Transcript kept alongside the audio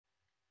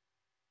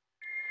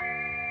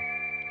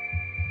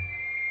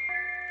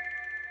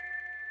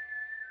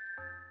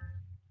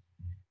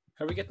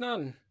How are we getting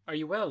on? Are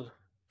you well?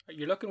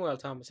 You're looking well,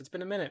 Thomas. It's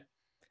been a minute.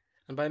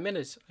 And by a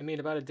minute, I mean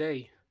about a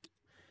day.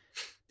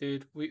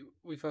 Dude, we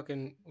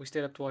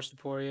stayed up to watch the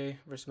Poirier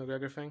versus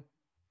McGregor thing.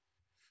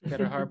 We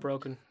had our heart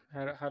broken.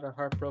 Had our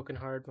heart broken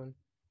hard, man.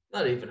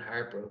 Not even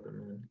heartbroken,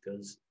 man,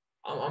 because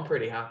I'm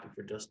pretty happy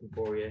for Dustin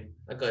Poirier.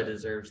 That guy Shut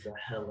deserves the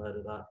hell out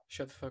of that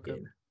shut the fuck up.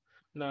 game.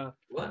 Nah.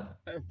 What?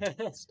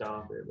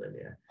 Stop it,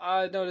 Lydia.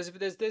 No,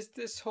 there's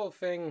this whole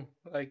thing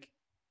like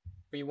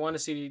where you want to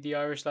see the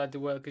Irish lad do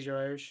well because you're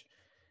Irish,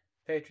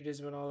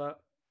 patriotism and all that.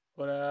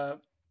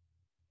 But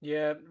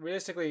yeah,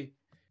 realistically,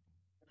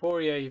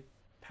 Poirier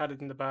had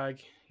it in the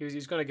bag. He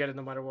was gonna get it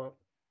no matter what.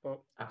 But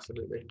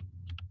Absolutely.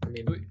 I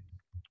mean,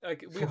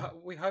 we,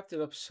 we hyped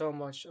it up so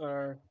much on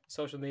our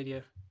social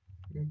media.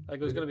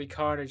 Like it was gonna be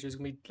carnage. It was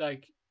gonna be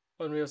like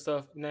unreal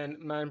stuff, and then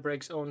man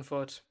breaks own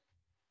foot.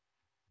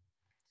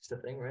 it's the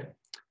thing, right?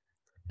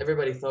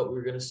 Everybody thought we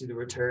were going to see the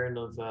return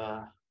of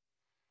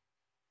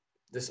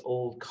this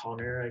old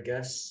Connor, I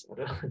guess.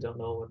 I don't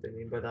know what they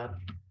mean by that.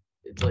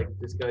 It's like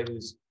this guy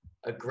who's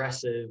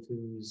aggressive,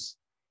 who's,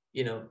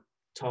 you know,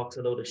 talks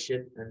a load of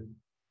shit, and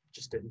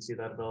just didn't see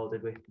that at all,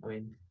 did we? I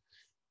mean,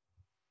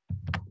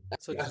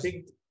 So I just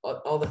think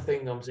all the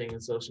thing I'm seeing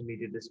in social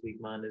media this week,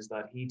 man, is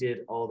that he did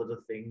all of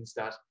the things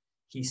that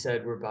he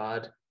said were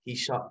bad. He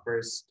shot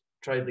first,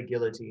 tried the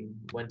guillotine,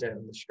 went out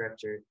on the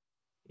stretcher.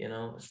 You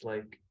know, it's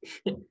like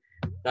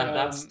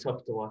that's um,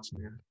 tough to watch,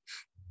 man.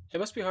 it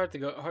must be hard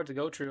to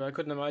go through. I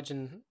couldn't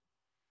imagine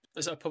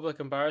as a public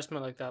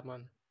embarrassment like that,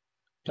 man.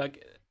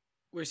 Like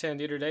we were saying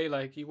the other day,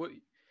 like you would.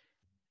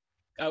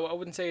 I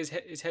wouldn't say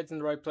his head's in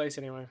the right place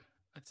anyway.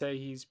 I'd say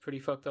he's pretty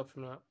fucked up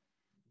from that.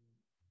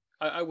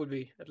 I would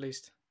be at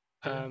least.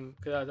 Yeah,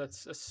 Because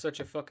that's such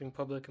a fucking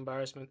public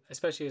embarrassment,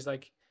 especially as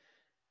like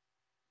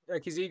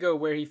his ego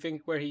where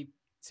he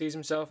sees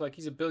himself like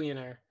he's a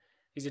billionaire.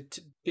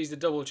 He's the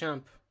double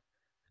champ,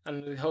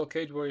 and the whole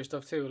Cage Warrior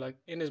stuff too. Like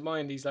in his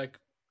mind, he's like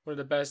one of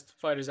the best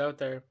fighters out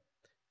there,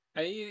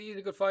 and he's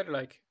a good fighter.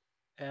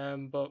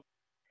 But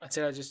I'd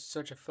say that's just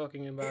such a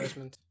fucking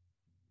embarrassment.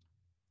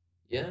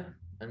 yeah,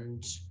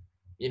 and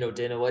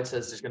Dana White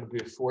says there's going to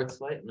be a fourth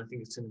fight, and I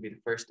think it's going to be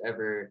the first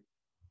ever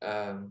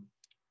um,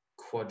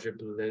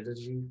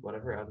 quadriplegic,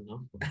 whatever. I don't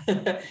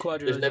know. there's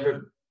Quadrilogy, yeah.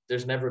 never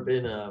there's never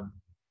been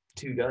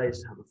two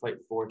guys to have a fight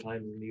four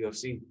times in the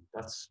UFC.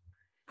 That's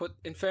But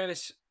in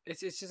fairness,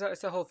 it's just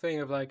it's the whole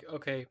thing of like,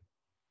 okay,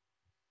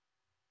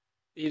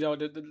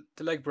 the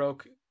leg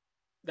broke.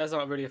 That's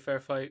not really a fair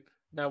fight.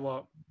 Now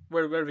what?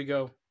 Where do we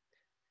go?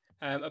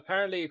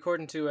 Apparently,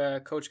 according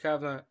to Coach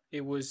Kavanagh,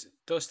 it was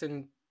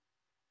Dustin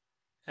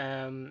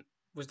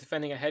was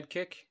defending a head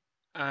kick,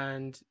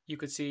 and you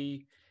could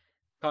see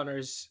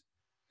Connor's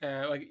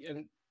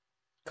and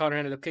Connor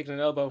ended up kicking an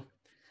elbow,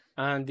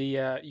 and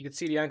the you could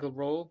see the ankle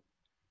roll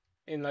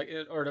in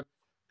or the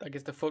I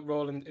guess the foot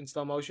roll in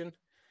slow motion,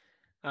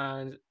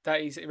 and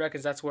he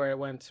reckons that's where it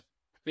went.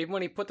 But even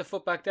when he put the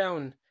foot back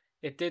down,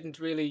 it didn't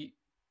really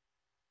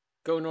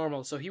go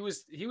normal. So he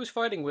was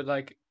fighting with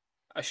like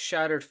a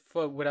shattered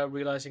foot without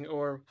realizing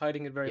or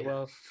hiding it very yeah,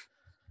 well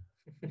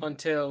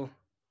until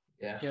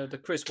yeah, the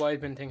Chris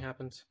Weidman thing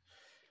happened.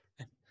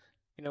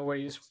 Where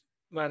he's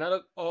man that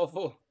looked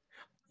awful.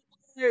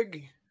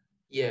 Leg.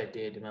 yeah. It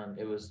did, man.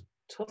 It was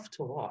tough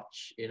to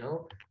watch.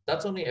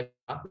 That's only ever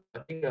happened. I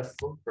think a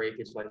foot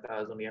breakage like that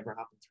has only ever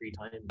happened three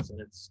times, and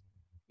it's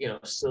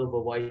Silva,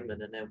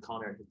 Weidman, and now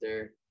Connor.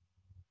 They're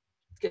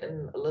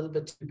getting a little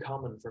bit too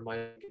common for my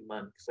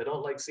man because I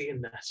don't like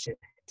seeing that shit.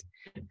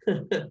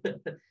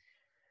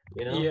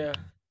 you know. Yeah,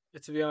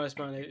 to be honest,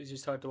 man, it's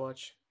just hard to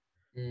watch.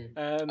 Mm.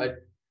 I Um,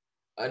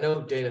 I know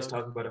what you Dana's look?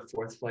 talking about a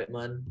fourth fight,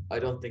 man. I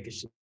don't think it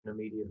should be an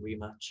immediate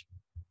rematch.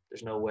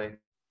 There's no way.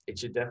 It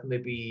should definitely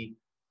be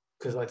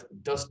because like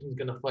Dustin's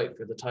gonna fight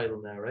for the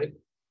title now, right?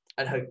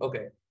 And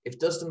okay, if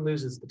Dustin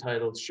loses the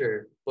title,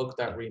 sure, book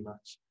that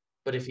rematch.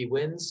 But if he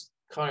wins,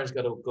 Connor's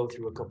got to go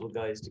through a couple of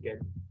guys to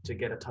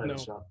get a title No,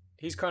 shot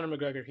he's Conor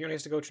McGregor. He only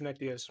has to go through Nate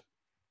Diaz.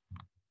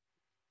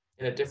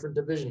 in a different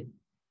division.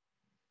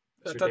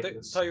 I It's thought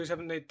ridiculous. he was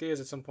having Nate Diaz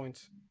at some point.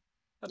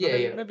 I don't know. Yeah,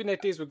 Maybe yeah. maybe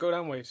Nate Diaz would go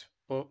down weight,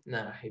 but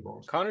Nah, he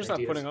won't. Connor's not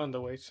putting Ideas. on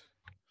the weight.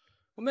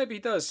 Well, maybe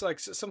he does. Like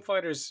some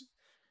fighters,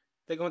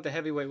 they go into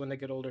heavyweight when they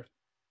get older.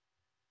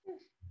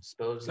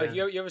 Suppose, Like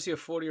yeah. you ever see a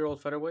 40-year-old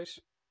featherweight?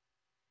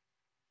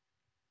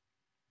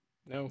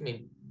 No. I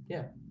mean,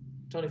 yeah.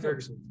 Tony No.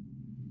 Ferguson.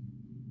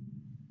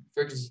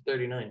 Ferguson's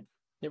 39.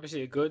 You ever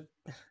see a good?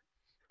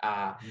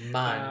 Ah,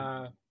 man.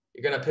 Uh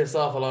You're gonna piss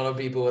off a lot of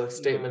people with no,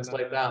 statements no,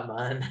 like no, that, no.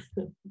 man.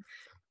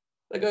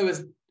 That guy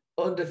was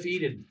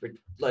undefeated for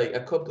like a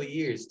couple of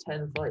years,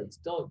 10 fights.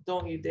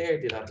 Don't you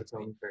dare do that to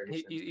Tony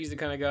Ferguson. He's the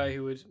kind of guy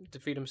who would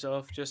defeat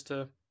himself just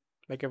to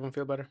make everyone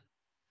feel better.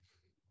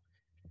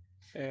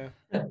 Yeah,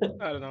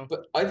 I don't know.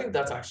 But I think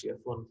that's actually a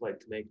fun fight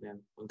to make now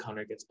when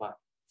Connor gets back.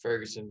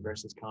 Ferguson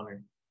versus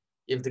Connor.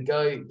 If the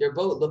guy, they're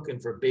both looking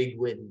for big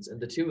wins,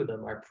 and the two of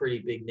them are pretty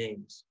big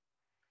names.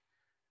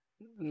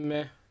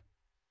 Meh,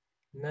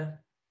 Meh.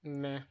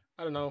 meh.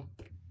 I don't know.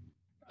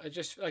 I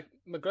just like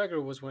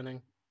McGregor was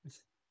winning.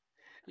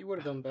 He would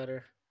have done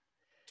better.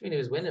 I mean, he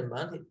was winning,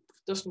 man.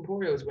 Dustin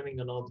Poirier was winning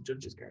on all the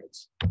judges'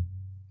 cards.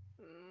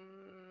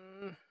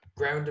 Mm,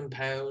 Ground and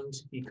pound.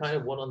 He kind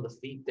of won on the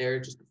feet there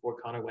just before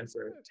Conor went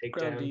for a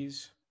takedown.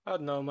 Groundies. I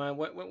don't know, man.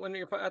 When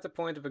you're at the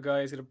point of a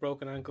guy who's got a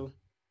broken ankle,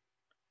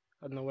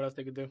 I don't know what else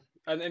they could do.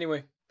 And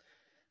anyway,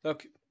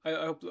 look,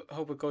 I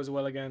hope it goes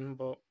well again,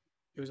 but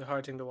it was a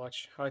hard thing to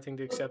watch, hard thing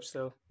to accept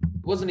still.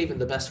 It wasn't even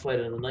the best fight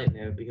of the night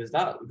now because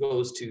that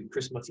goes to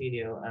Chris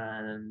Martino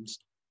and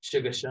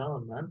Sugar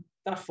Sean, man.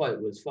 That fight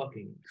was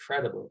fucking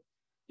incredible.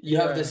 You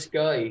have Yeah, this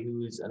guy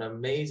who's an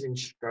amazing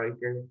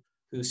striker,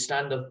 whose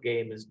stand-up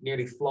game is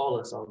nearly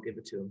flawless, I'll give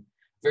it to him,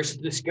 versus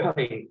this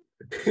guy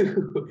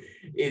who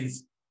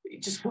is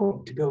just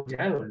going to go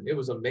down. It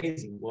was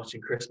amazing watching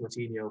Chris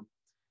Martino.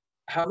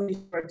 How many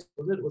strikes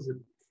was it? Was it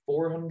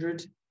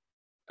 400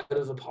 out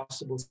of a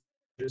possible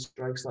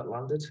strikes that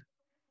landed?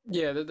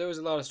 yeah. There was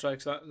a lot of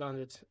strikes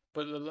landed,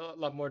 but a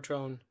lot more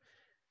thrown.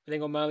 I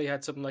think O'Malley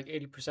had something like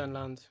 80%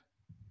 land,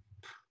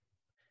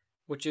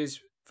 which is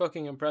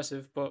fucking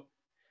impressive. But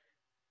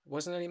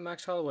wasn't any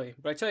Max Holloway.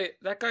 But I tell you,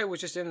 that guy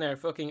was just in there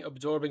fucking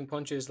absorbing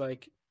punches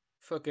like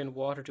fucking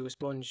water to a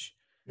sponge,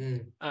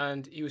 Mm,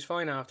 and he was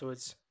fine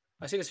afterwards.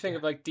 I see this thing yeah.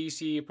 of like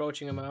DC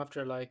approaching him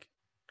after like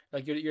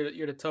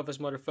you're the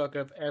toughest motherfucker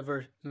I've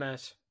ever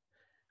met,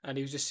 and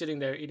he was just sitting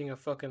there eating a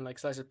fucking like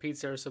slice of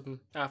pizza or something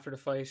after the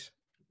fight.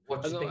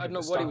 What do you I think don't of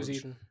know the what he was stoppage?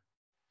 eating.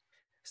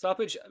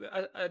 Stoppage.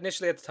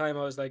 Initially at the time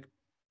I was like,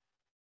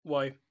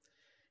 why?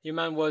 Your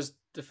man was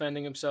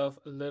defending himself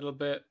a little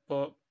bit,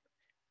 but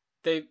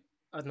they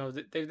I don't know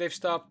they've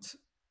stopped.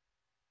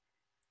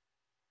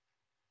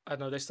 I don't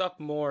know they stopped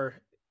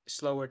more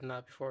slower than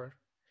that before.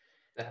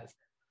 Uh,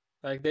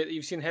 Like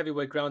you've seen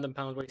heavyweight ground and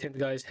pound where you think the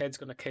guy's head's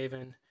gonna cave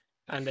in,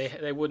 and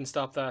they wouldn't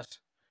stop that,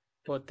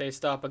 but they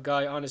stop a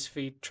guy on his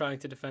feet trying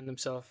to defend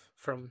himself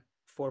from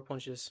four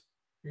punches.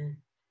 mm,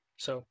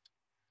 So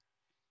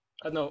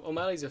I don't know.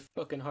 O'Malley's a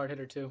fucking hard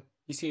hitter too.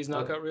 You see his oh,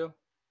 knockout reel?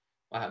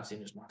 I haven't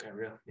seen his knockout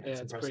reel. Yeah, Yeah,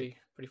 it's it's impressive.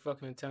 pretty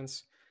fucking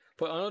intense.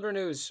 But on other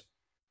news,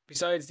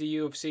 besides the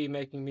UFC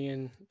making me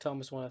and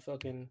Thomas want to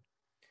fucking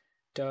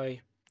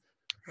die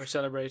or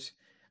celebrate,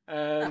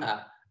 um,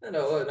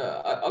 No.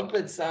 I'm a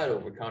bit sad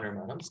over Conor,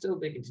 man. I'm still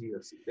big into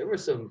UFC. There were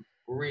some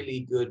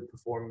really good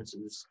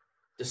performances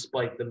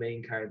despite the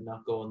main card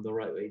not going the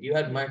right way. You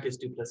had yeah, Marcus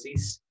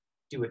Duplessis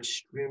do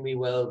extremely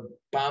well.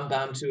 Bam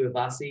Bam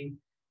Tuivasa,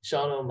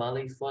 Sean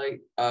O'Malley fight,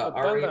 oh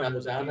Bam Ariane Bam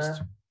was a beast.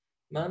 Aldana.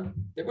 Man,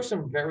 there were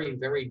some very,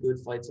 very good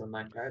fights on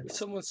that card last night.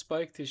 Someone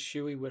spiked his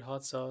shoey with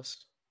hot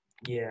sauce.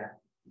 Yeah,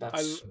 I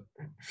that's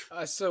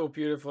That's so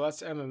beautiful.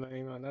 That's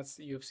MMA, man. That's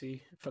the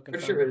UFC fucking pretty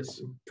fan sure it base.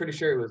 was pretty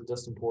sure it was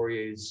Dustin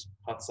Poirier's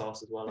hot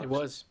sauce as well, It actually.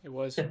 was. It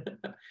was.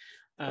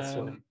 That's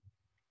funny. Um,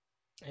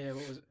 yeah,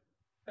 what was it?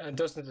 And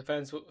Dustin's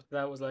defense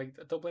that was like,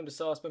 don't blame the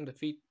sauce, blame the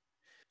feet.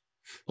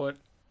 But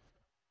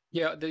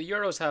yeah, the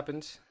Euros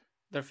happened.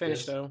 They're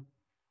finished Yes. now.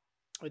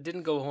 It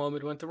didn't go home.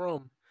 It went to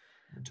Rome.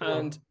 To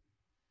And Rome.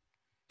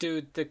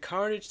 dude, the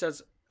carnage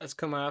that's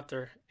come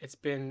after, it's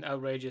been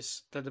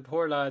outrageous. That the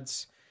poor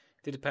lads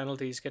did the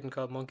penalties, getting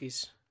called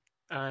monkeys,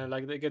 and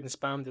like they're getting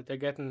spammed. They're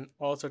getting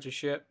all sorts of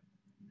shit.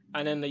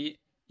 And then the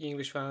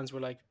English fans were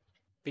like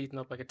beating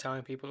up like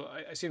Italian people.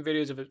 I seen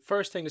videos of it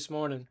first thing this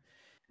morning,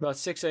 about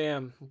 6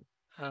 a.m.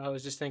 And I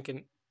was just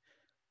thinking,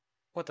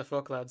 what the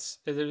fuck, lads?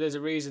 There's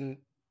a reason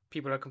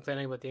people are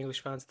complaining about the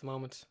English fans at the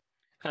moment.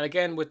 And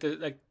again, with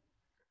the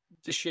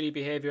shitty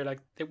behavior, like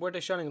were they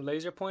shining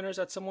laser pointers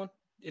at someone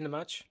in the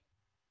match?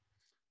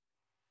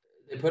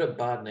 They put a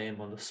bad name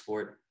on the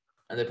sport,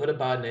 and they put a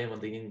bad name on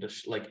the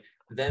English. Like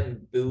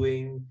them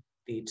booing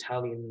the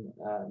Italian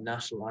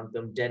national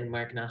anthem,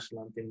 Denmark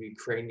national anthem,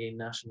 Ukrainian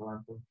national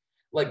anthem.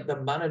 Like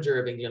the manager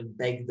of England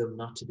begged them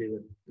not to do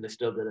it, and they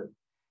still did it.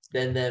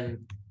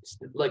 Then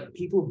like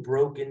people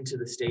broke into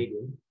the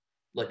stadium,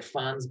 like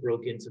fans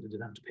broke in so they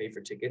didn't have to pay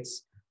for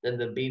tickets. Then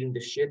they're beating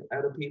the shit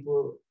out of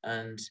people,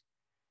 and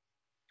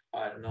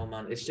I don't know,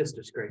 man. It's just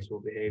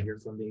disgraceful behavior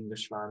from the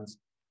English fans.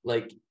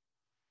 Like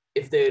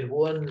if they had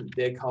won,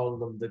 they call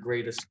them the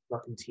greatest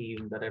fucking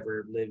team that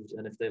ever lived,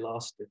 and if they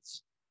lost,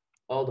 it's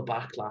all the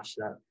backlash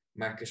that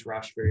Marcus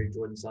Rashford,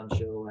 Jordan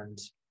Sancho, and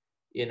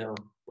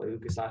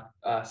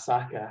Bukayo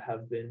Saka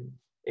have been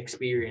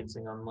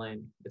experiencing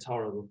online. It's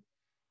horrible.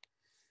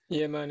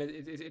 Yeah, man,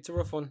 it's a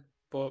rough one,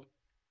 but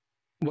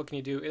what can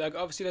you do? Like,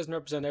 obviously, it doesn't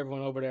represent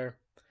everyone over there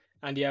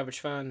and the average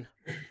fan,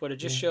 but it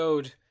just Yeah.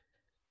 showed.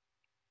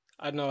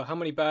 I don't know how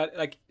many bad,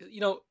 like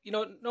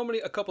normally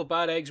a couple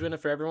bad eggs win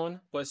it for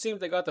everyone, but it seems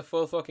they got the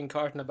full fucking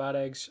carton of bad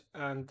eggs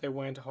and they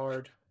went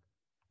hard.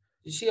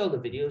 Did you see all the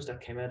videos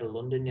that came out of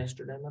London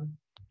yesterday, man?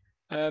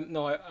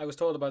 No, I was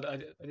told about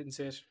it. I didn't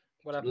see it.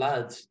 What happened?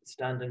 Lads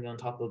standing on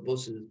top of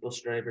buses. Bus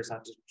drivers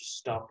had to just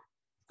stop,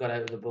 got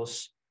out of the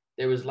bus.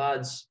 There was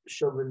lads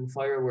shoving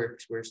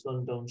fireworks where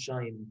sun don't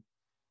shine.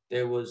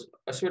 There was,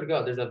 I swear to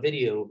God, there's a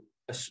video.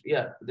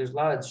 Yeah, there's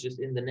lads just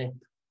in the nip,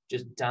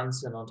 just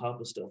dancing on top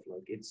of stuff.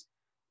 Like it's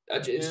Yeah,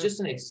 just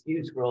an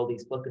excuse for all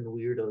these fucking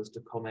weirdos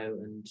to come out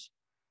and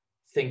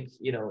think,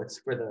 it's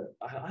for the.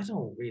 I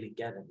don't really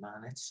get it,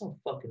 man. It's so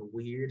fucking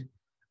weird.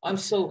 I'm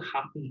so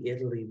happy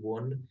Italy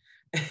won.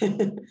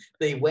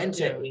 They went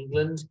Yeah, to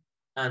England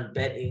and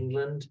bet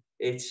England.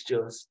 It's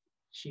just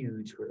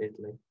huge for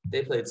Italy.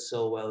 They played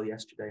so well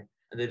yesterday,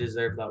 and they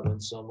deserve that win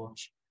so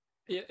much.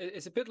 yeah.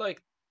 It's a bit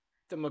like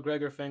the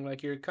McGregor thing.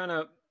 Like you're kind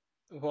of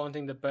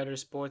wanting the better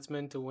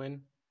sportsman to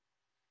win.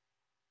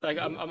 Like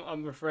I'm, Yeah, I'm,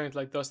 I'm referring to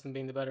like Dustin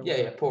being the better yeah,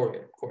 one. yeah.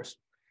 Poirier, of course.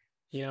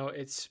 You know,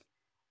 it's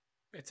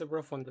a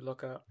rough one to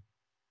look at.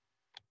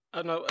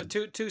 I don't know.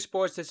 Two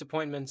sports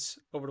disappointments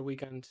over the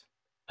weekend,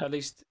 at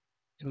least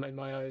in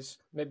my eyes.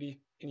 Maybe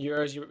in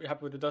yours you're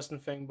happy with the Dustin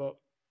thing, but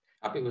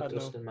Happy I with don't know.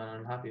 Dustin, man.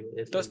 I'm happy with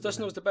Italy Dustin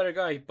winning. was the better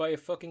guy by a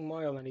fucking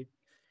mile, and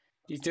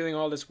he's doing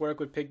all this work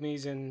with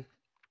pygmies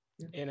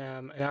Yeah.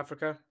 in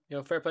Africa. You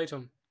know, fair play to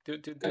him.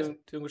 Guys,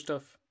 Doing good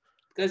stuff.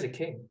 the guy's a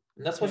king,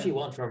 and that's what Yeah, you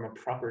want from a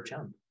proper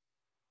champ,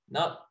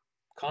 not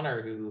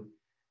Connor, who,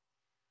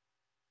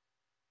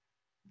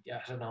 yeah,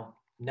 I don't know,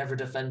 never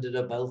defended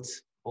a belt,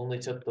 only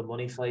took the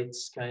money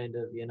fights, kind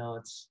of.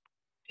 It's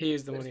he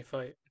is the there's money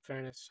fight. In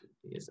fairness,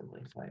 he is a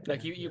money fight.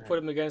 like Yeah, you you're put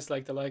right. him against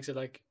like the likes of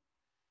like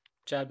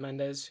Chad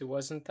Mendez, who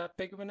wasn't that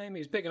big of a name. He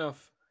was big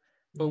enough,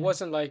 but Yeah,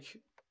 wasn't like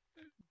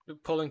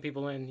pulling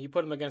people in. You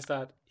put him against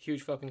that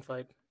huge fucking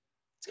fight.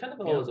 it's kind of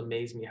You know, always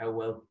amazed me how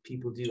well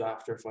people do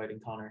after fighting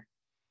Connor.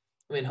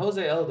 I mean,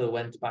 Jose Aldo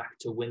went back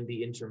to win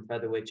the interim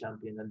featherweight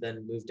champion and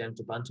then moved down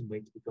to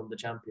bantamweight to become the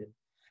champion.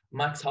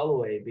 Max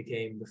Holloway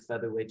became the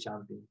featherweight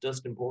champion.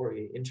 Dustin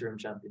Poirier, interim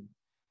champion.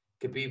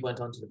 Khabib went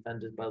on to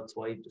defend his belt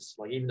twice, just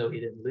like even though he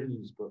didn't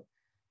lose, but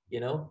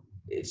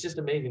it's just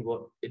amazing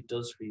what it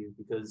does for you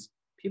because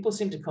people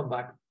seem to come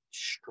back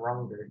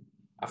stronger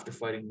after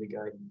fighting the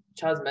guy.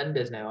 Chaz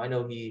Mendes now, I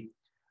know he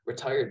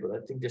retired, but I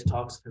think there's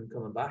talks of him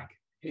coming back.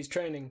 he's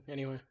training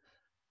anyway.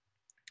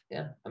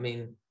 Yeah, I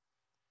mean,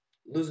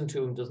 losing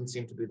to him doesn't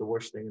seem to be the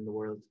worst thing in the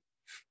world,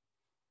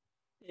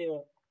 Yeah.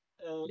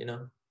 Uh, you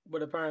know.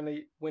 but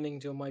apparently winning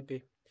to him might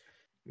be.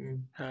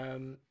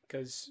 Mm,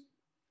 Because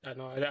I don't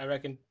know. I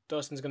reckon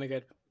Dustin's gonna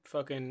get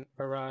fucking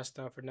harassed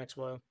now for the next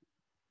while.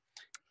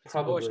 It's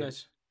probably.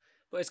 unfortunate,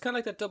 but it's kind of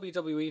like that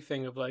WWE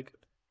thing of like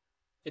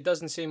it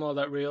doesn't seem all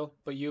that real,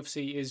 but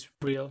UFC is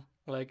real.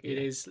 Like it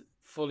Yeah. is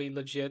fully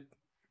legit.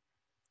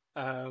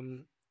 I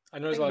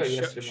know there's a Think lot of about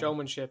yesterday, man.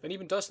 showmanship, and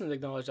even Dustin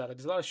acknowledged that. Like,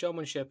 there's a lot of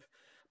showmanship,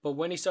 but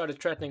when he started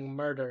threatening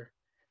murder,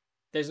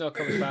 there's no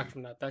coming back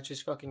from that. That's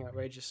just fucking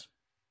outrageous.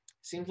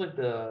 Seems like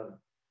the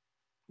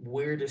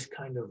weirdest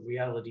kind of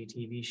reality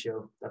TV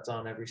show that's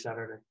on every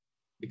Saturday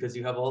because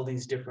you have all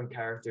these different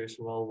characters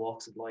from all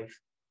walks of life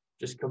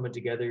just coming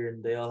together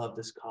and they all have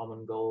this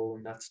common goal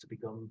and that's to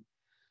become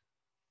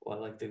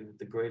like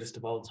the greatest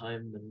of all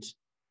time and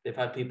they've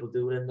had people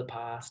do it in the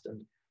past and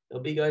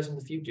there'll be guys in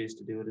the futures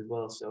to do it as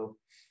well. So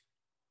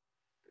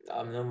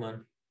I don't know,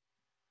 man.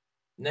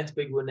 Next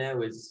big one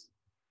now is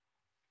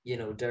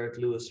Derek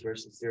Lewis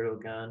versus Cyril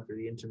Gane for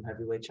the interim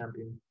heavyweight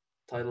champion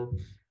title.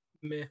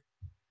 Meh.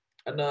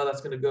 I know that's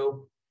gonna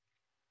go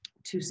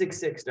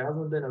 266. There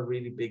hasn't been a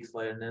really big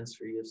fight announced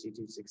for UFC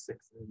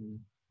 266 in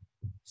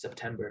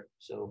September.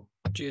 So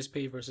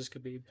GSP versus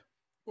Khabib.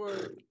 Or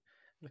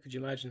could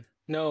you imagine?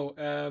 No.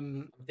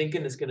 I'm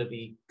thinking it's gonna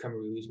be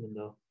Kamaru Usman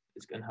though.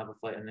 It's gonna have a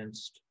fight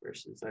announced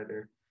versus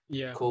either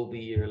Yeah.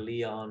 Colby or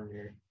Leon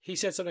or He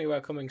said something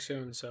about coming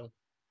soon, so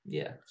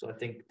yeah. So I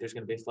think there's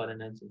gonna be a fight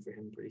announcement for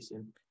him pretty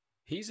soon.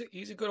 he's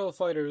a good old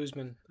fighter,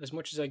 Usman. As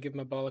much as I give him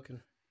a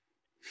bollocking,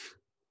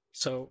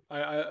 so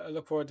I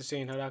look forward to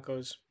seeing how that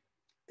goes.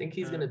 I think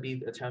he's Uh, gonna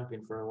be a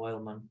champion for a while,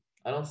 man.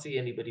 I don't see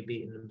anybody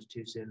beating him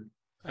too soon.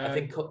 I uh,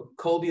 think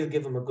Colby will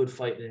give him a good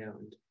fight now,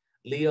 and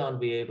Leon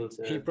be able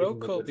to he give broke him a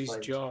good Colby's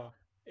fight. jaw.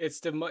 It's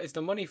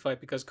the money fight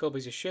because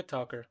Colby's a shit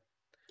talker.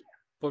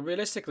 But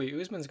realistically,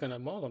 Usman's gonna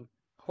maul him.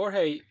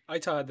 Jorge, I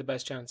thought had the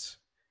best chance,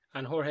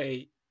 and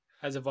Jorge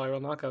has a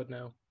viral knockout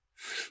now.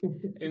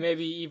 It may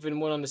be even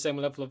one on the same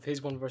level of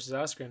his one versus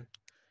Askren.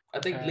 I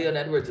think Leon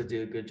Edwards would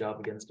do a good job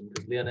against him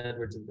because Leon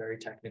Edwards is very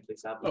technically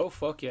savvy. Oh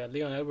fuck yeah,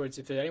 Leon Edwards!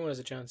 If anyone has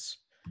a chance,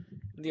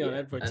 Leon Yeah,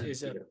 Edwards and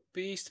is a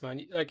beast,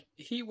 man. Like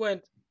he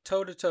went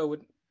toe to toe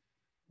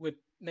with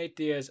Nate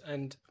Diaz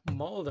and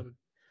mauled him,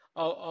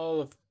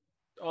 all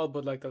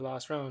but like the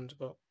last round.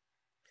 But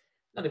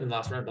not even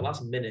last round, the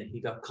last minute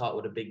he got caught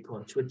with a big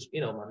punch, which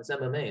man, it's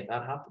MMA.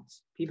 That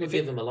happens. People if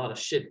give it, him a lot of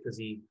shit because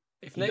he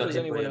if he Nate got was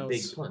hit by anyone a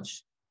big else,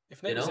 punch.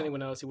 if Nate was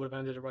anyone else, he would have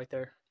ended it right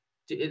there.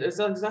 It's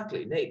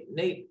exactly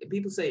Nate.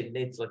 People say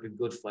Nate's like a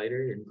good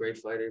fighter and great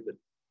fighter, but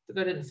the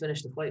guy didn't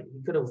finish the fight.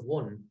 He could have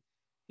won.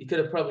 He could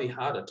have probably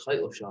had a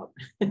title shot.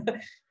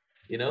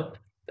 you know,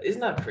 isn't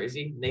that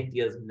crazy? Nate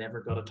Diaz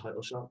never got a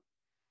title shot.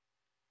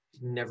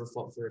 He's never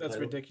fought for a That's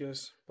title.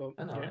 ridiculous. But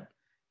I know. yeah. Right?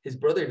 His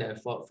brother now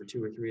fought for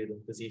 2 or 3 of them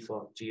because he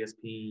fought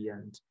GSP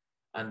and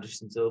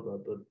Anderson Silva,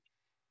 but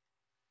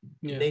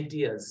Yeah. Nate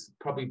Diaz,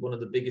 probably one of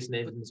the biggest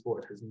names in the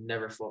sport, has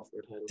never fought for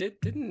a title.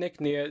 Didn't Nick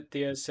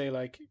Diaz say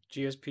like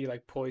GSP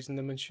like poisoned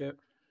them and shit?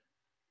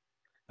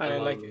 And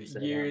then like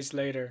years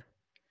later,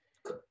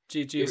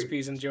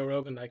 GSP's and Joe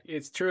Rogan like,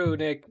 it's true,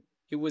 Nick.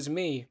 It was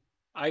me.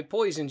 I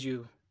poisoned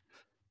you.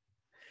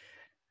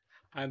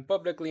 I'm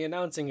publicly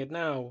announcing it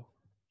now.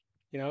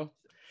 You know?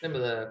 Remember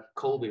the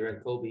Colby,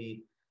 right?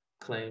 Colby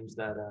claims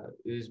that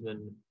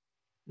Usman.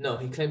 No,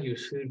 he claimed he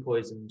was food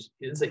poisoned.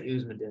 He didn't say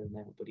Usman did it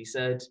now, but he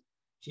said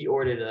he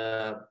ordered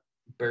a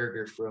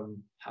burger from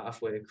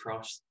halfway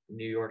across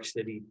New York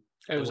City,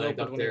 It and was when it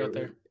open got when I there, got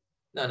there.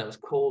 no, it was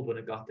cold when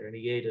it got there, and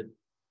he ate it.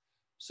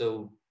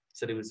 So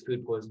said he was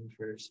food poisoned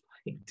first.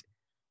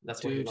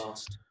 That's why he Dude,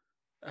 lost.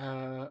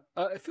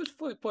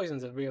 food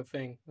poison's a real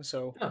thing,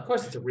 so No, of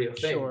course, it's a real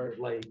thing, sure. but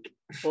like,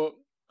 But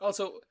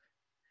also,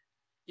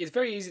 it's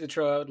very easy to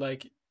throw out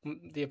like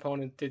the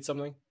opponent did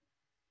something.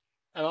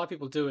 A lot of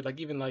people do it, like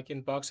even like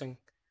in boxing.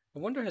 I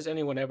wonder has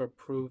anyone ever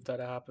proved that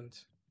it happened?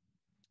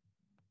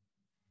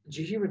 did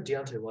you hear what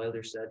Deontay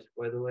Wilder said?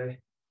 By the way,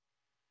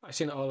 I've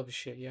seen all of his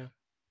shit. Yeah,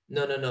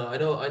 no. I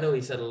know.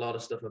 He said a lot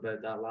of stuff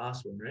about that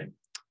last one, right?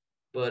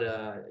 But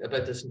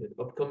about this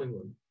upcoming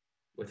one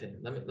with him,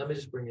 let me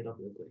just bring it up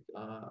real quick.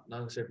 Now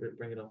I'm going to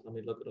bring it up. Let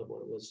me look it up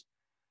what it was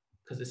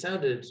because it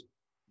sounded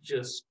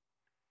just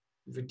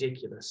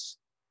ridiculous.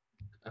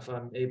 If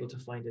I'm able to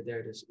find it, there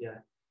it is. Yeah,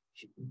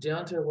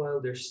 Deontay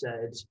Wilder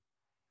said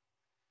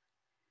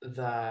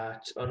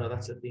that. Oh no,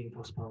 that's it being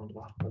postponed.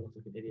 Oh, I look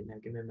like an idiot now.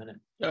 Give me a minute.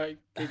 all right,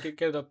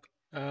 get it up.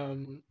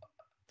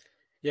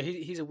 Yeah,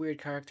 he's a weird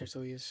character.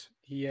 So he is.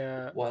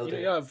 You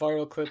Wilder. know, a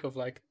viral clip of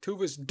like to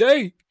this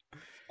day.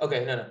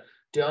 Okay, no.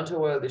 Deontay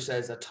Wilder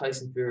says that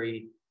Tyson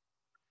Fury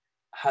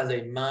has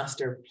a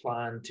master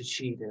plan to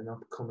cheat in an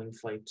upcoming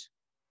fight.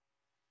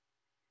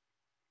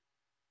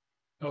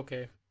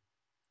 Okay,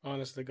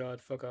 honest to God,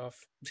 fuck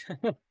off,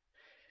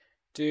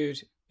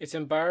 dude. It's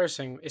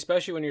embarrassing,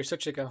 especially when you're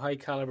such like a high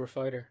caliber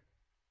fighter.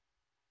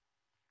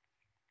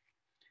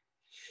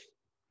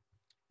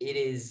 It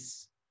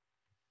is,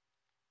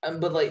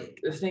 but like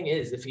the thing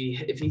is, if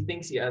he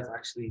thinks he has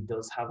actually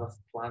does have a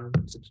plan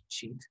to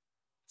cheat,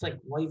 it's like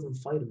why even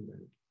fight him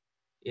then?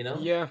 You know,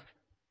 Yeah,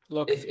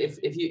 look,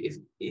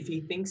 if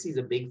he thinks he's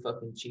a big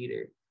fucking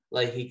cheater,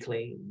 like he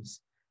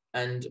claims,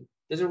 and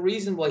there's a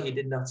reason why he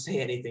did not say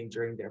anything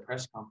during their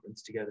press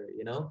conference together.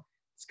 You know,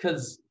 it's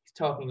because he's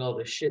talking all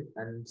this shit,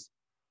 and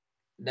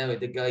now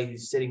the guy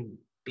who's sitting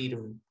beat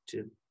him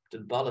to the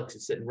bollocks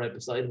is sitting right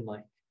beside him.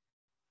 Like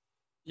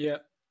yeah,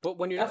 but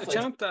when you're that a fight's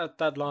champ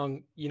that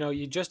long, you know,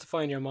 you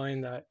justify in your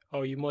mind that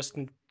oh, you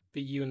mustn't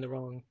be you in the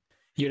wrong.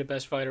 You're the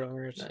best fighter on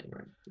earth. no, you're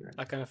right. You're right.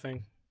 That kind of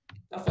thing.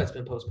 That fight's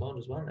been postponed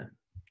as well now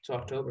to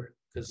October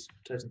because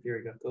Tyson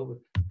Fury got COVID.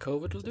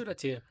 COVID will do that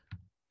to you.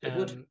 It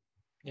would.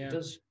 Yeah. It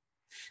does.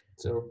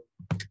 So,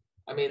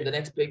 I mean, the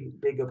next big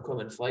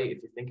upcoming fight,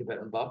 if you think about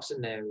it in boxing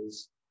now,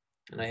 is,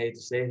 and I hate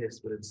to say this,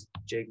 but it's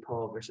Jake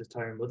Paul versus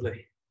Tyron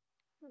Woodley.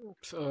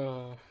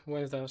 So,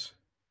 when is that?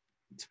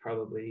 It's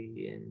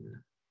probably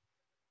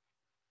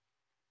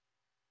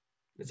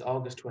it's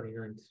August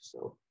 29th,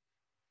 so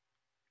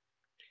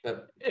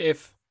about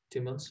If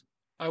 2 months.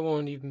 I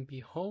won't even be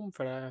home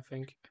for that, I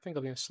think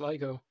I'll be in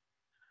Sligo.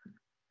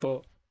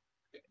 But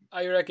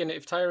I reckon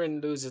if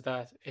Tyron loses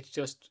that, it's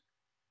just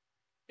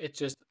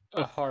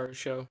a horror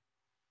show.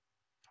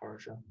 Horror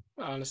show.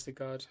 Honest to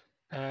God.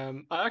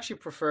 I actually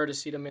prefer to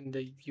see them in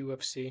the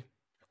UFC,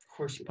 Of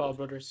course you Paul would.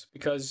 brothers,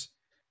 because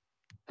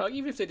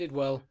even if they did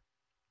well,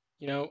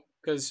 you know,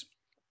 because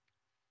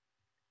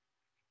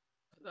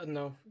I don't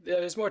know,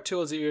 there's more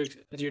tools at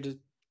your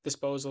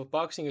disposal.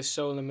 Boxing is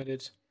so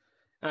limited,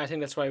 and I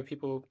think that's why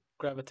people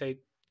gravitate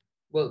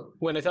Well,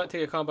 when they take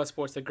a combat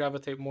sports. They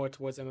gravitate more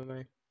towards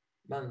MMA.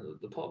 man,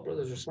 the Paul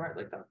brothers are smart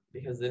like that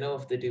because they know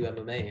if they do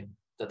MMA,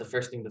 that the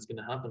first thing that's going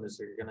to happen is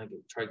they're going to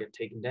try to get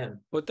taken down.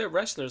 But they're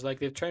wrestlers. Like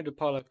they've trained with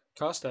Paulo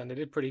Costa, and they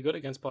did pretty good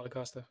against Paulo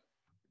Costa.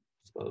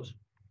 I suppose.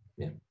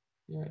 Yeah.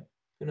 Yeah.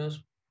 Who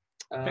knows?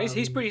 And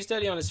he's pretty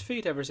steady on his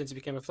feet ever since he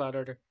became a flat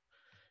earther.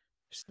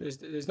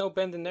 There's no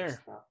bending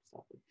there.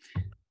 Stop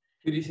it.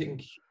 Who do you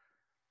think?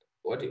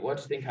 What do you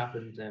think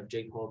happened?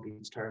 Jake Paul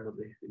beats Tyron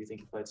Woodley. Who do you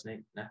think he fights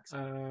next?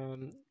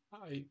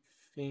 I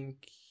think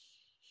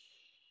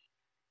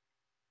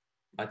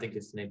I think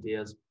it's Nate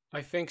Diaz.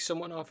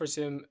 someone offers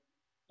him,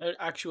 an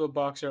actual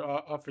boxer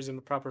offers him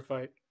a proper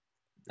fight.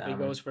 He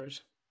goes for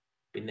it.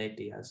 Be Nate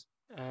Diaz.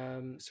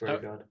 Swear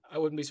to God. I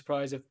wouldn't be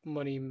surprised if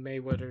Money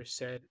Mayweather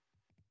said,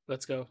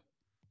 "Let's go."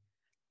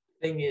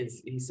 Thing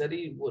is, he said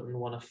he wouldn't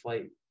want to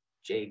fight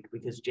Jake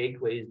because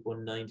Jake weighs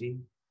 190,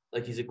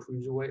 like he's a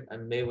cruiserweight,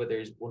 and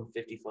Mayweather is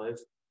 155,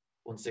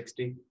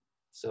 160.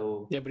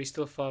 So yeah, but he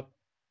still fought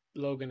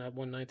Logan at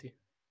 190.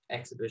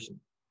 Exhibition.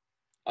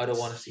 I don't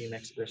want to see an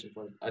exhibition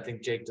fight. I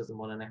think Jake doesn't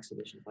want an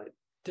exhibition fight.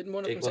 Didn't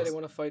one of them say they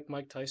want to fight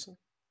Mike Tyson?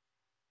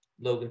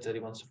 Logan said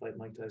he wants to fight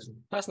Mike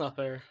Tyson. That's not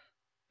fair.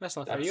 That's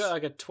not fair. You got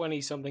like a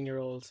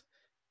 20-something-year-old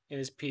in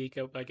his peak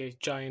of like a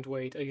giant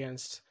weight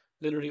against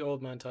literally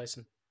old man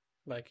Tyson.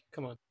 Like,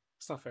 come on,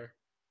 it's not fair.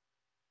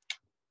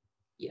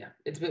 Yeah,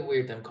 it's a bit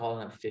weird them calling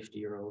them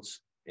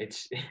 50-year-olds.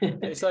 It's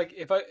it's like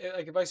if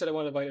I said I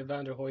wanted to fight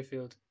Evander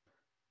Holyfield,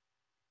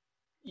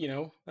 you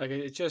know, like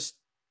it's just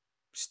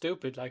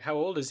stupid. Like, how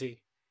old is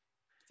he?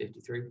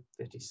 53,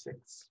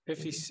 56.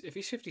 50. If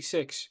he's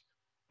 56,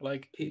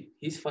 like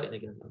he's fighting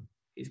again though.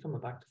 He's coming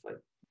back to fight.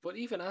 But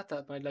even at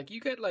that point, like you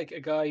get like a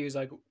guy who's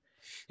like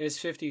in his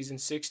 50s and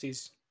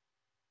 60s,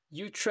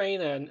 you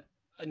train a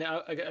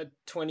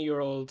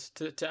 20-year-old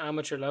to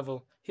amateur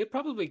level, he'll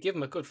probably give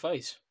him a good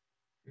fight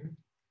Mm,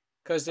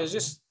 because there's Possibly.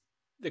 just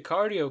the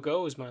cardio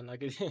goes, man.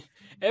 Like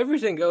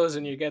everything goes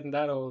when you're getting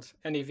that old,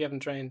 and if you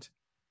haven't trained,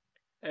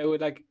 it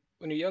would like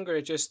when you're younger,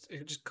 it just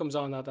comes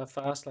on that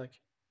fast.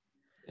 Like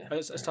Yeah. I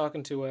was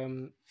talking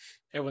to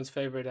everyone's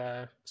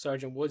favorite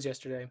Sergeant Woods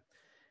yesterday,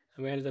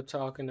 and we ended up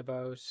talking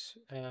about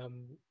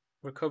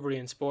recovery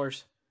in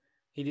sport.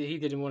 He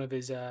did in one of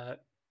his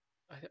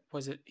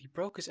was it he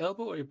broke his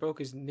elbow or he broke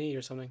his knee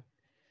or something.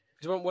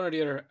 It was one or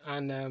the other,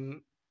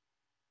 and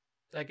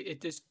like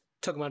it just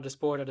took him out of the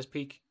sport at his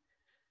peak.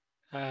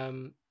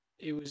 Um,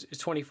 he was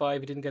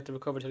 25. He didn't get to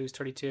recover till he was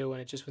 32,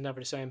 and it just was never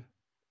the same.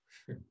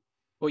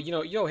 Well, you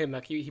know him,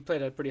 like he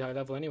played at a pretty high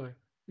level anyway.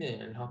 Yeah,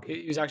 in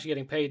hockey. He was actually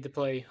getting paid to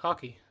play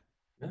hockey.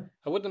 Yeah,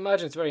 I wouldn't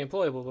imagine it's very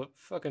employable, but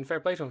fucking fair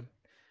play to him.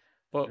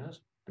 But yes.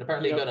 And you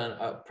apparently he know,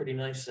 got a pretty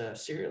nice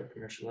cereal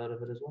commercial out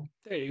of it as well.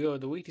 there you go,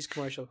 the Wheaties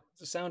commercial.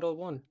 It's a sound old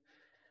one.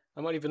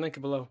 I might even link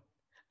it below.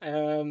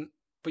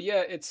 But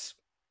yeah, it's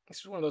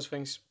one of those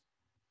things.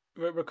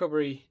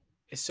 Recovery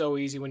is so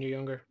easy when you're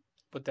younger,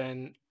 but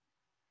then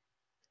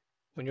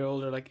when you're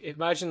older, like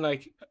imagine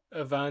like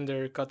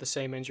Evander got the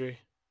same injury,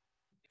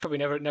 probably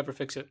never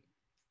fix it.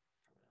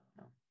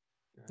 No.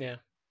 Yeah.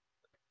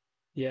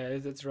 Yeah, yeah,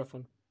 it's a rough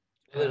one.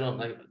 They don't Um,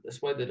 like.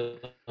 That's why they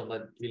don't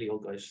let really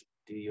old guys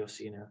do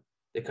UFC now.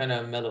 They kind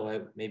of mellow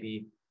out.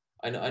 Maybe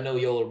I know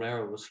Yoel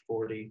Romero was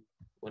 40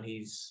 when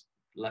he's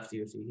left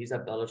UFC. He's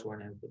at Bellator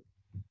now, but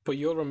but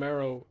Yoel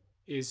Romero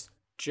is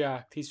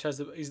jacked.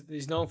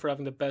 He's known for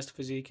having the best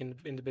physique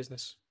in the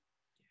business.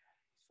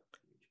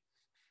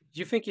 Do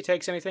you think he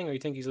takes anything, or you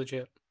think he's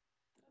legit?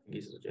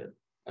 he's legit.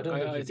 I don't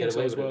think I he'd think get so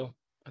away as with it. well.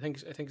 I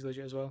think he's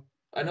legit as well.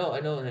 I know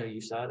how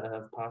you said I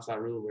have passed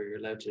that rule where you're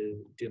allowed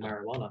to do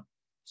marijuana,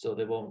 so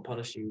they won't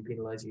punish you,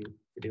 penalize you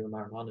for doing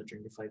marijuana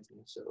during the fights.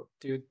 So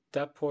Dude,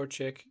 that poor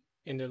chick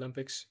in the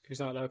Olympics who's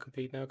not allowed to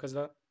compete now because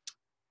of that.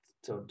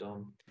 so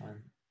dumb,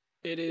 man.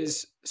 It Yeah.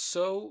 is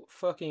so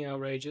fucking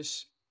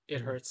outrageous.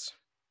 It Mm. hurts.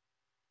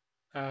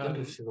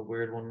 Olympics is a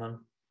weird one, man.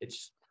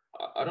 It's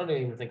I don't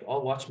even think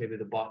I'll watch maybe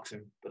the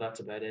boxing, but that's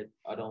about it.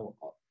 I don't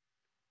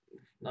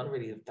not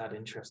really that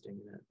interesting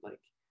in it. Like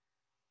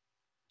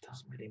it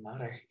doesn't really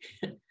matter,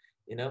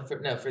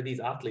 For these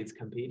athletes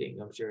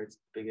competing, I'm sure it's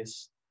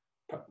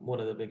one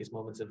of the biggest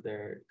moments of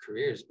their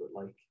careers. But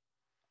like,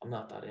 I'm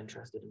not that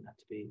interested in that,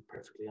 to be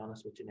perfectly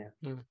honest with you. Now,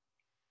 Mm.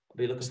 I'll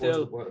be looking forward to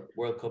the Still,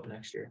 World Cup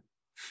next year.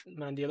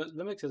 man, the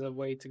Olympics is a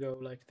way to go.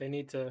 Like they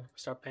need to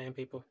start paying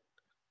people.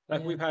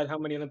 Like Yeah, we've had how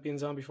many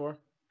Olympians on before?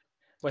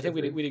 Well, I two or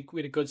think three.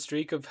 we had a good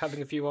streak of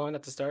having a few on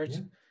at the start, Yeah,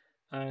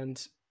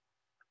 and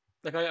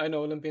like I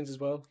know Olympians as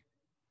well.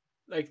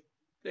 Like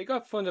they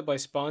got funded by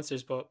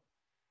sponsors, but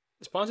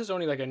the sponsors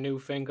only like a new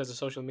thing because of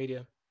social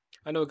media.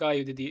 I know a guy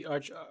who did the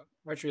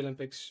archery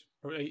Olympics,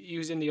 or he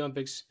was in the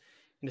Olympics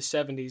in the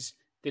 70s,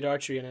 did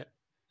archery in it,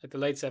 like the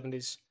late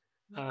 70s,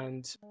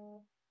 and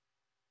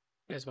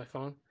there's my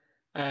phone.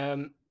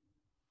 Um,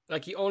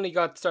 like he only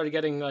got started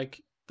getting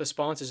like the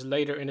sponsors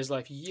later in his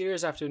life,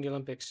 years after doing the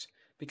Olympics,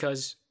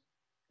 because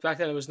back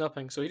then it was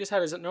nothing. So he just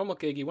had his normal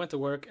gig. He went to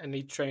work and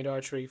he trained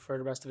archery for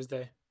the rest of his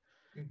day,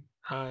 mm,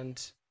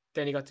 and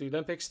then he got to the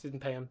Olympics. Didn't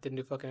pay him. Didn't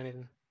do fucking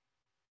anything.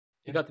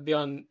 He yeah. got to be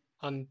on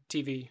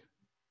TV,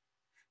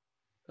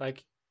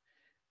 like,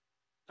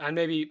 and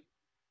maybe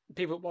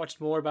people watched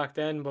more back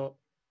then, but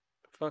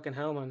fucking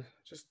hell, man,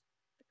 just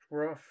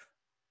rough.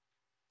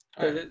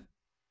 All right.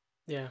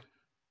 Yeah,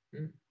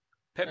 Mm,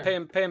 pay, all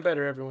right. pay him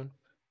better, everyone.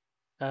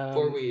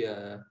 Before Um, we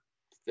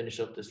finish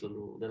up this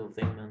little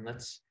thing, man,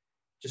 let's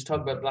just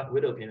talk about Black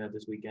Widow came out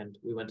this weekend.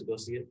 We went to go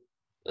see it.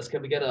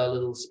 Can we get a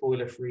little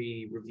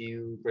spoiler-free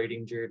review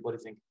rating, Jared? What do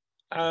you think?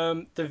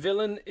 the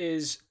villain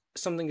is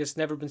something that's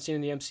never been seen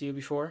in the MCU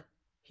before.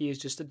 He is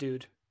just a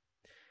dude,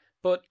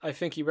 but I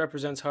think he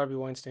represents Harvey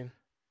Weinstein.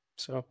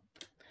 So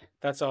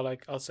that's all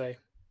I'll say.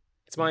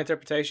 It's my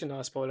interpretation, not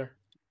a spoiler.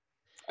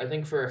 I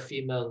think for a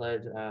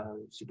female-led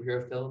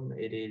superhero film,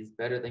 it is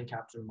better than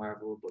Captain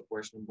Marvel, but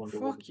worse than Wonder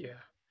Woman. Fuck yeah.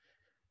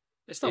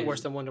 It's not It worse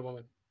is. than Wonder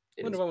Woman.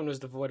 It Wonder is. Woman was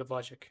devoid of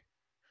logic.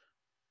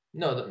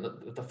 No,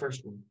 the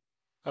first one.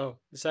 Oh,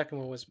 the second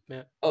one was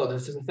meh. Oh, the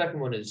second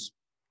one is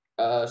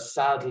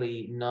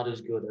sadly not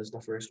as good as the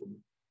first one.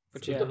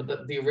 But The, yeah,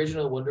 the, the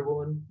original Wonder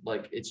Woman,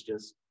 like it's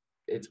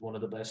one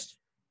of the best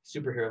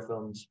superhero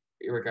films,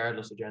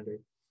 regardless of gender.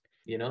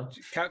 You know?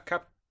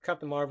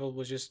 Captain Marvel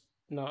was just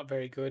not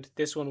very good.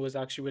 This one was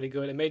actually really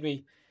good. It made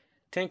me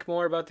think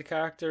more about the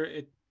character.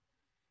 It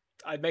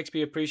makes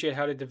me appreciate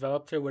how they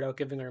developed her without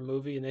giving her a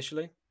movie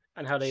initially,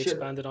 and how they Should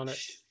expanded on it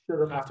should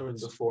have happened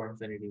afterwards. before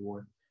Infinity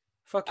War.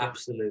 Fuck yeah.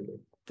 Absolutely,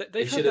 They've it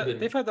had should have that. been.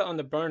 They've had that on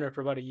the burner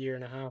for about a year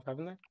and a half,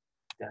 haven't they?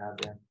 To have,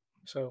 yeah.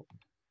 So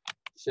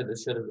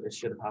It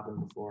should have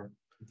happened before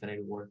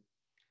Infinity War.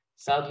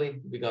 Sadly,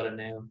 we got it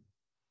now,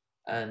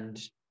 and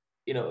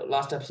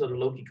last episode of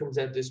Loki comes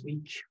out this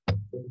week.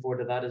 Looking forward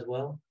to that as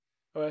well.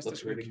 oh, that's Looks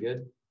this really week.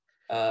 good.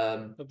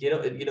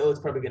 It's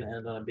probably going to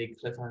end on a big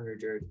cliffhanger,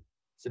 Jared,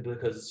 simply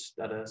because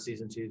that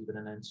season 2 has been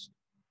announced.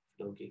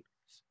 Loki.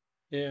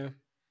 Yeah.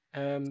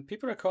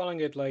 People are calling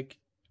it like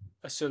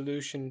a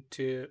solution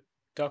to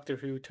Doctor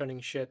Who turning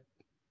shit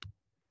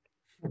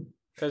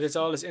because it's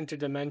all this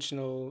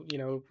interdimensional,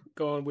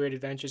 go on weird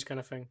adventures kind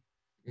of thing.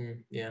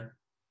 Yeah,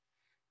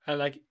 And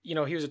like, he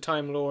was a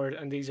Time Lord,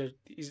 and these are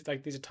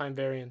time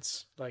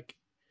variants. Like,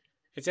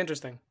 it's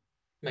interesting.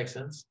 makes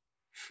sense.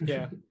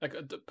 Yeah, like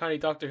apparently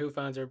Doctor Who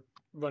fans are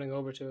running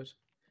over to it.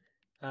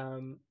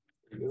 Um,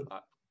 Pretty good.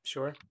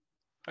 sure.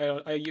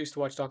 I used to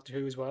watch Doctor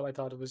Who as well. I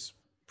thought it was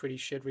pretty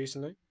shit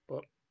recently,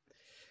 but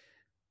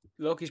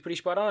Loki's pretty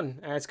spot on.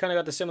 It's kind of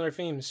got the similar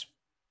themes.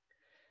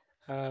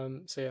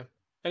 So yeah.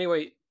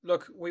 Anyway,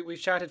 look, we've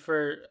chatted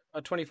for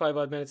 25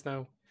 odd minutes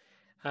now,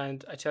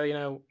 and I tell you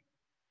now,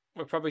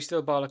 we're probably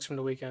still bollocks from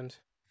the weekend.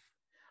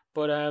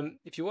 But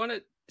if you want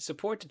to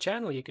support the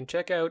channel, you can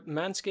check out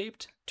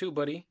Manscaped, too,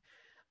 buddy,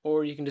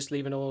 or you can just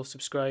leave an old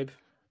subscribe,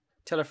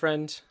 tell a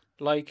friend,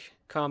 like,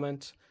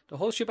 comment, the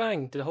whole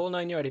shebang, the whole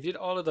 9 yard. If you did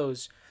all of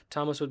those,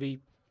 Thomas he'd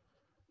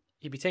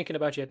be thinking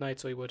about you at night,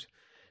 so he would.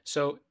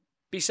 So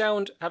be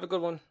sound, have a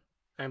good one,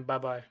 and bye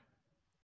bye.